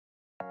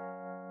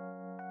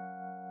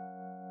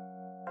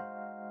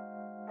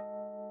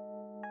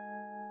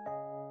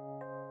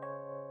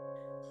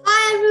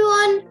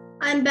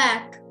I'm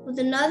back with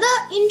another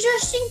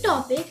interesting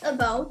topic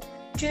about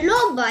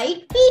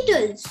Trilobite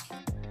Beetles.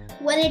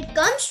 When it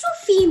comes to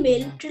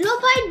female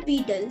Trilobite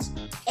Beetles,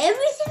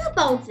 everything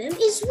about them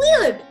is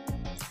weird.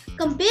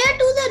 Compared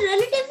to the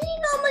relatively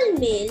normal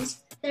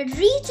males that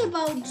reach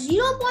about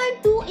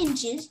 0.2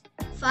 inches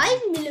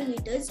 5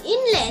 millimeters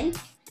in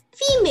length,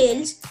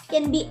 females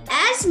can be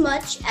as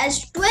much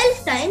as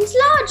 12 times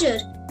larger,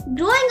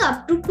 growing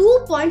up to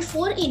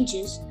 2.4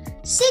 inches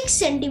 6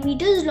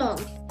 centimeters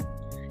long.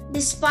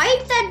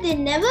 Despite that, they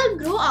never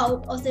grow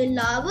out of their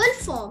larval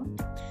form,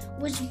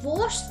 which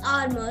boasts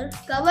armor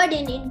covered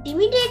in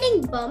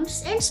intimidating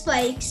bumps and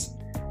spikes.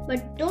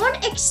 But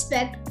don't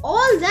expect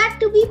all that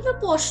to be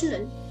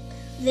proportional.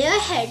 Their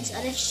heads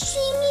are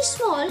extremely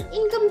small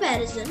in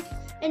comparison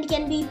and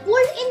can be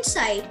pulled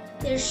inside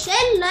their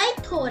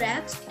shell-like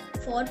thorax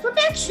for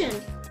protection.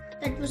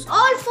 That was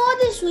all for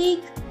this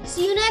week.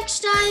 See you next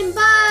time.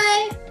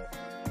 Bye.